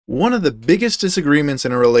One of the biggest disagreements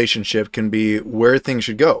in a relationship can be where things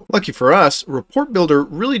should go. Lucky for us, Report Builder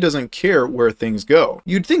really doesn't care where things go.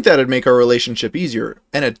 You'd think that'd make our relationship easier,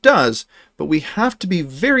 and it does, but we have to be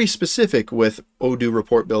very specific with ODOO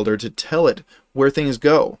Report Builder to tell it where things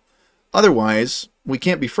go. Otherwise, we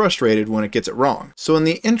can't be frustrated when it gets it wrong. So in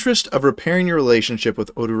the interest of repairing your relationship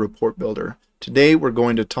with ODOO Report Builder, today we're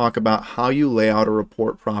going to talk about how you lay out a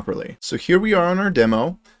report properly. So here we are on our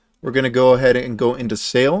demo. We're going to go ahead and go into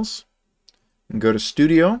Sales and go to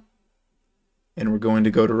Studio, and we're going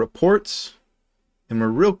to go to Reports, and we're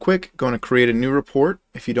real quick going to create a new report.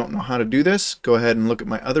 If you don't know how to do this, go ahead and look at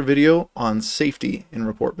my other video on safety in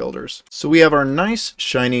report builders. So we have our nice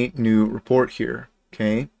shiny new report here.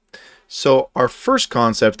 Okay, so our first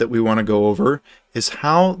concept that we want to go over is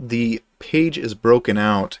how the page is broken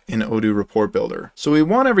out in ODOO Report Builder. So we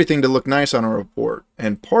want everything to look nice on our report,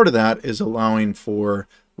 and part of that is allowing for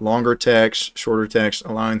longer text, shorter text,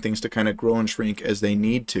 allowing things to kind of grow and shrink as they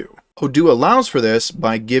need to. ODOO allows for this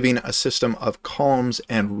by giving a system of columns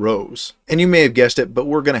and rows. And you may have guessed it, but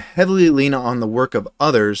we're going to heavily lean on the work of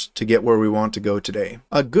others to get where we want to go today.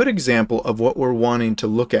 A good example of what we're wanting to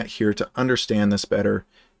look at here to understand this better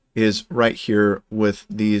is right here with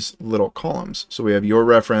these little columns. So we have your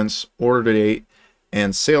reference, order date,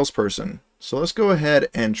 and salesperson. So let's go ahead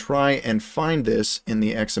and try and find this in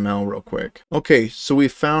the XML real quick. Okay, so we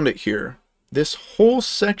found it here. This whole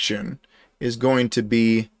section is going to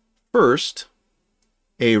be first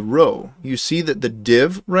a row. You see that the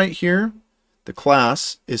div right here, the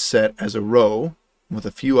class, is set as a row with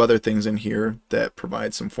a few other things in here that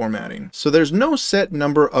provide some formatting. So there's no set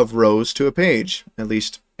number of rows to a page. At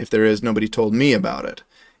least if there is, nobody told me about it.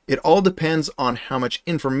 It all depends on how much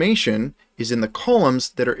information is in the columns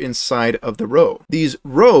that are inside of the row. These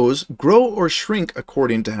rows grow or shrink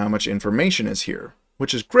according to how much information is here,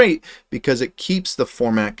 which is great because it keeps the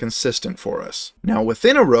format consistent for us. Now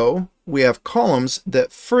within a row, we have columns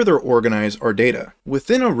that further organize our data.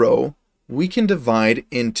 Within a row, we can divide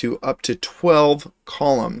into up to 12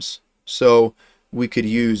 columns. So we could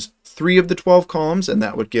use 3 of the 12 columns and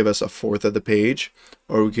that would give us a fourth of the page,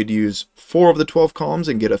 or we could use 4 of the 12 columns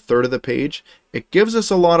and get a third of the page. It gives us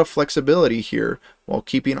a lot of flexibility here while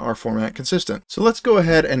keeping our format consistent. So let's go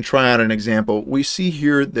ahead and try out an example. We see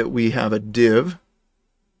here that we have a div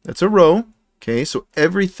that's a row. Okay, so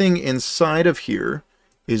everything inside of here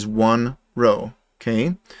is one row.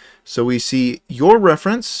 Okay, so we see your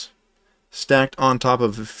reference stacked on top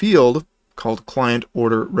of a field called client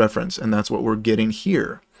order reference, and that's what we're getting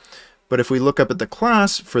here. But if we look up at the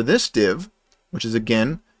class for this div, which is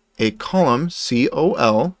again a column,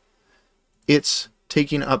 COL, it's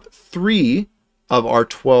taking up 3 of our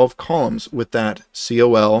 12 columns with that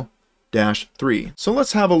COL-3. So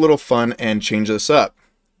let's have a little fun and change this up.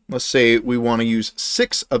 Let's say we want to use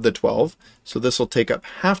 6 of the 12, so this will take up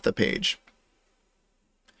half the page.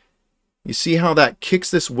 You see how that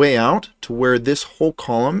kicks this way out to where this whole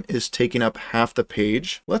column is taking up half the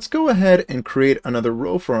page? Let's go ahead and create another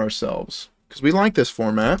row for ourselves because we like this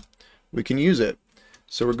format. We can use it.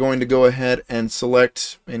 So we're going to go ahead and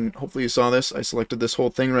select, and hopefully you saw this, I selected this whole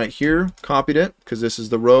thing right here, copied it because this is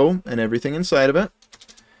the row and everything inside of it.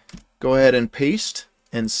 Go ahead and paste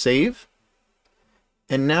and save.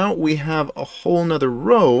 And now we have a whole nother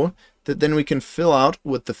row that then we can fill out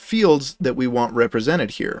with the fields that we want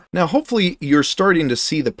represented here. Now hopefully you're starting to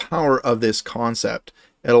see the power of this concept.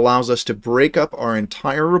 It allows us to break up our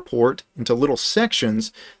entire report into little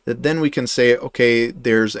sections that then we can say, okay,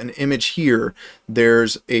 there's an image here,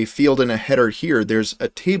 there's a field and a header here, there's a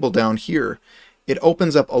table down here. It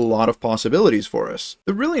opens up a lot of possibilities for us.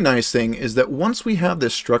 The really nice thing is that once we have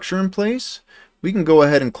this structure in place, we can go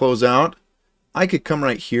ahead and close out. I could come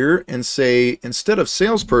right here and say, instead of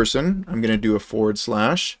salesperson, I'm going to do a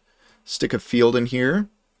 /, stick a field in here,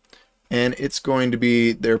 and it's going to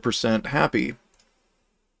be their %happy.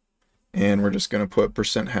 And we're just going to put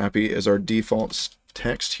 %happy as our default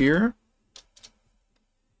text here.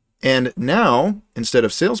 And now, instead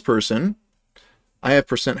of salesperson, I have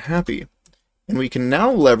 %happy. And we can now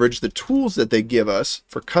leverage the tools that they give us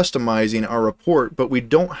for customizing our report, but we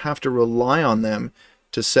don't have to rely on them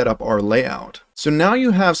to set up our layout. So now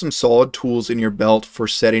you have some solid tools in your belt for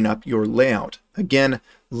setting up your layout. Again,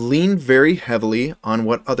 lean very heavily on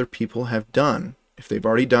what other people have done. If they've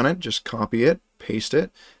already done it, just copy it, paste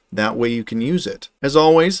it. That way you can use it. As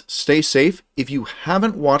always, stay safe. If you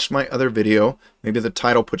haven't watched my other video, maybe the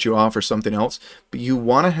title put you off or something else, but you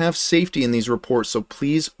want to have safety in these reports, so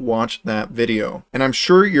please watch that video. And I'm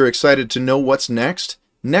sure you're excited to know what's next.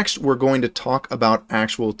 Next, we're going to talk about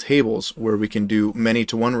actual tables where we can do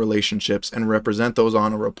many-to-one relationships and represent those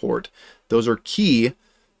on a report. Those are key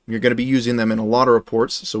You're going to be using them in a lot of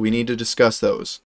reports, so we need to discuss those.